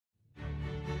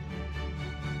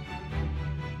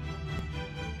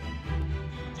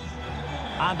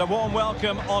And a warm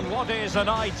welcome on what is an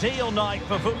ideal night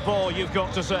for football, you've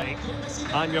got to say.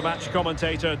 I'm your match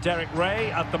commentator, Derek Ray,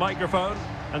 at the microphone.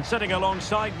 And sitting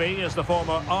alongside me is the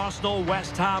former Arsenal,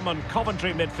 West Ham and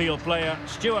Coventry midfield player,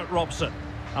 Stuart Robson.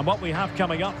 And what we have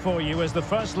coming up for you is the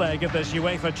first leg of this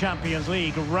UEFA Champions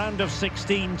League round of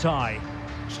 16 tie.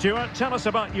 Stuart, tell us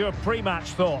about your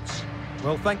pre-match thoughts.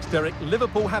 Well, thanks, Derek.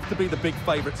 Liverpool have to be the big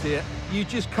favourites here. You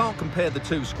just can't compare the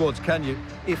two squads, can you?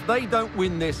 If they don't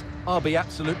win this, I'll be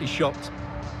absolutely shocked.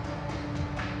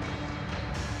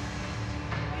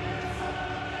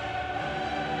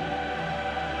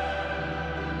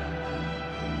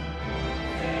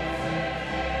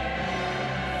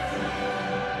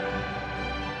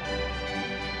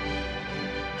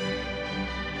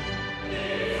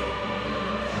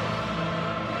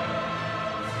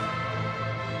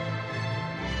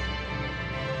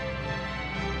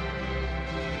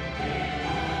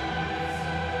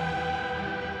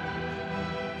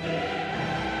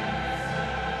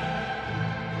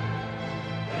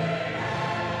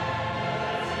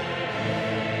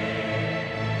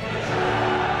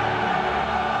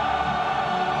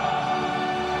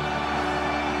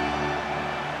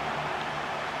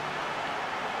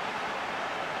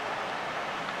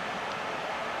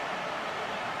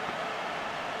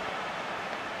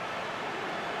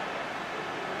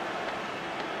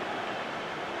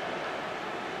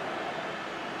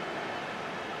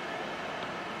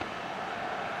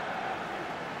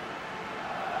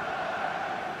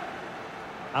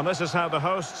 And this is how the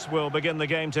hosts will begin the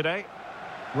game today.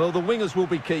 Well, the wingers will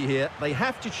be key here. They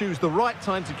have to choose the right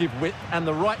time to give width and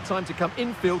the right time to come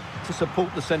infield to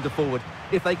support the centre-forward.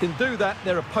 If they can do that,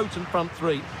 they're a potent front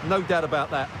three. No doubt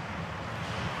about that.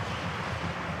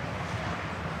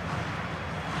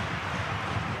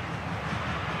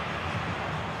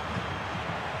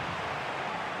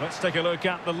 Let's take a look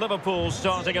at the Liverpool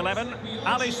starting 11.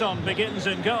 Alisson begins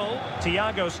in goal.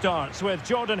 Thiago starts with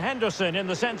Jordan Henderson in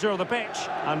the centre of the pitch.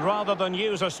 And rather than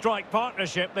use a strike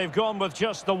partnership, they've gone with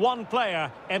just the one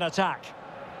player in attack.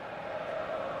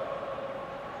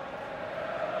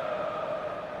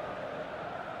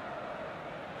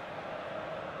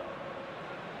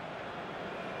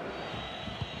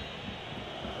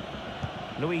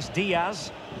 Luis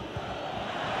Diaz.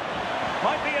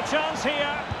 Might be a chance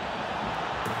here.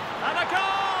 And a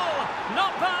goal!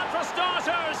 Not bad for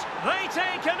starters. They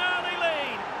take an early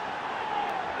lead.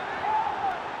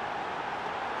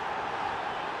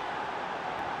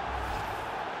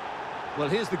 Well,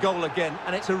 here's the goal again,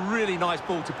 and it's a really nice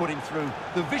ball to put him through.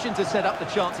 The vision to set up the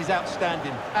chance is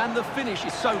outstanding, and the finish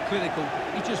is so clinical.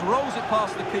 He just rolls it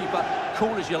past the keeper,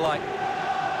 cool as you like.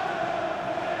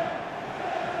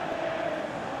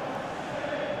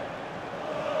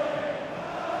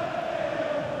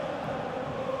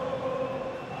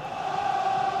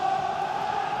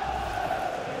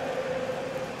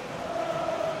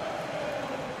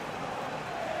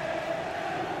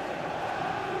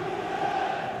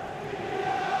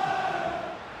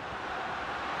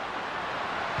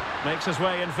 Makes his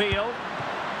way in field.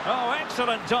 Oh,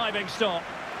 excellent diving stop.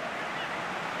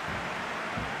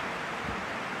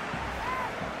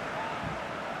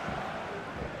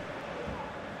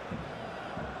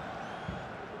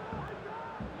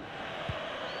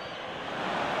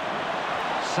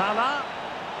 Salah.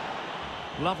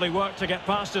 Lovely work to get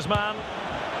past his man.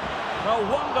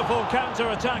 A wonderful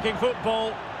counter-attacking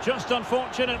football. Just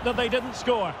unfortunate that they didn't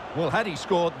score. Well, had he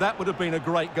scored, that would have been a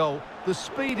great goal. The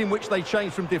speed in which they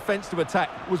changed from defence to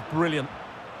attack was brilliant.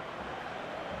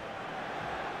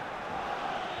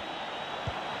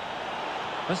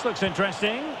 This looks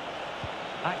interesting.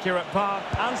 Accurate pass.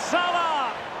 And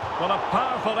Salah! Well, a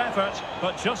powerful effort,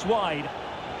 but just wide.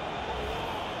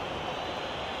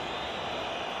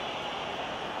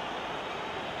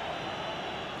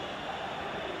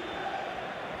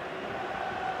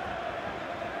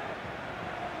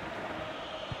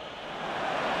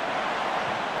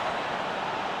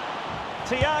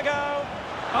 Thiago.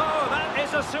 Oh, that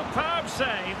is a superb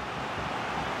save.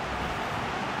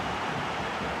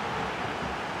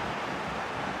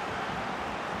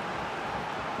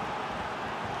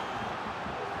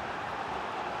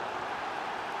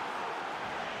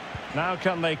 Now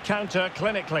can they counter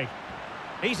clinically?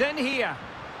 He's in here.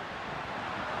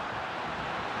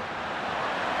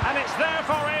 And it's there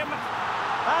for him.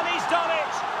 And he's done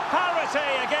it. Parity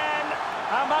again.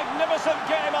 A magnificent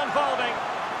game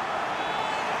unfolding.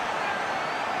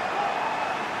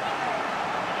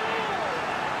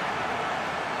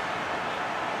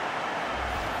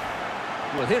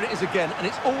 Well, here it is again, and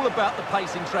it's all about the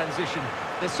pace in transition.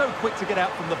 They're so quick to get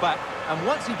out from the back, and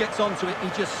once he gets onto it, he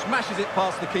just smashes it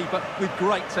past the keeper with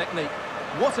great technique.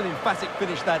 What an emphatic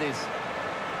finish that is.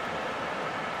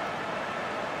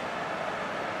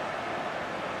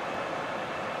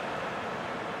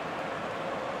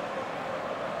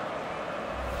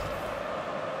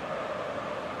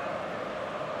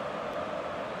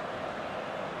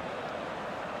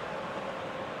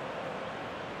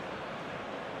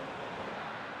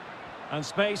 And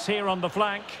space here on the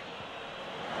flank.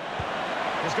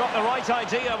 He's got the right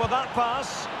idea with that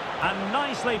pass. And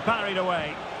nicely parried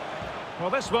away. Well,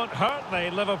 this won't hurt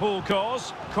the Liverpool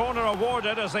cause. Corner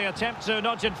awarded as they attempt to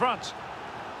nudge in front.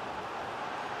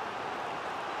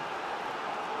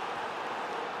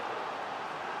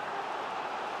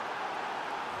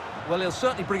 Well, he'll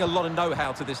certainly bring a lot of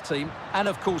know-how to this team, and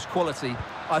of course quality.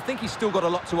 I think he's still got a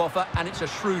lot to offer, and it's a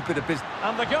shrewd bit of business.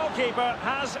 And the goalkeeper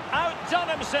has outdone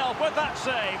himself with that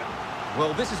save.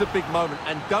 Well, this is a big moment,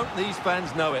 and don't these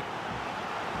fans know it?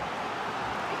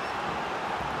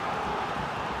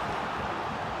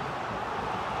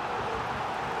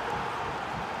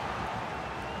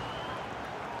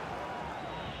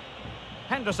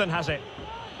 Henderson has it.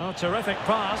 Oh, terrific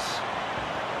pass.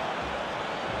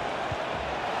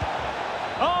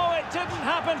 Oh, it didn't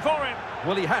happen for him.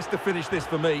 Well, he has to finish this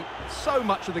for me. So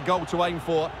much of the goal to aim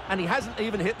for, and he hasn't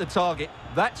even hit the target.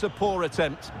 That's a poor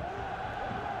attempt.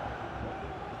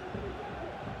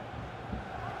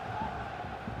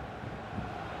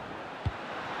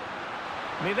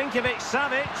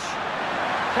 Milinkovic-Savic.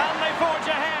 Can they forge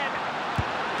ahead?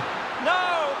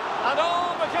 No! And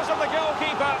all because of the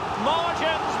goalkeeper.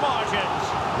 Margins.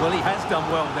 Well, he has done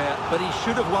well there, but he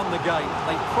should have won the game.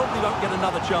 They probably won't get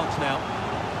another chance now.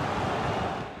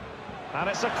 And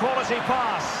it's a quality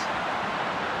pass.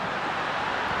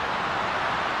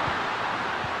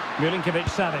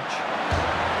 Milinkovic-Savic.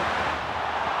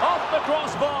 Off the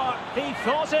crossbar. He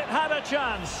thought it had a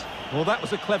chance. Well, that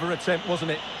was a clever attempt,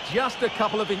 wasn't it? Just a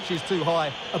couple of inches too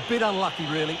high. A bit unlucky,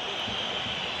 really.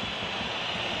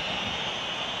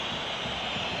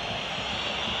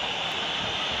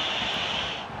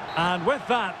 And with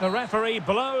that, the referee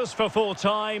blows for full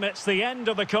time. It's the end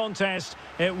of the contest.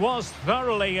 It was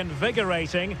thoroughly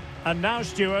invigorating. And now,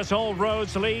 Stuart, all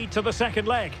roads lead to the second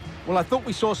leg. Well, I thought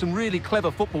we saw some really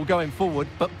clever football going forward,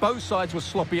 but both sides were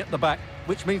sloppy at the back,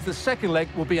 which means the second leg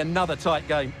will be another tight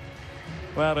game.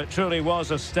 Well, it truly was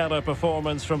a stellar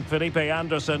performance from Felipe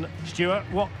Anderson. Stuart,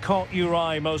 what caught your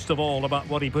eye most of all about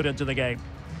what he put into the game?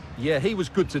 Yeah, he was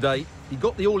good today. He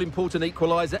got the all-important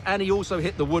equaliser and he also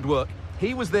hit the woodwork.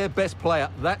 He was their best player,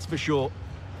 that's for sure.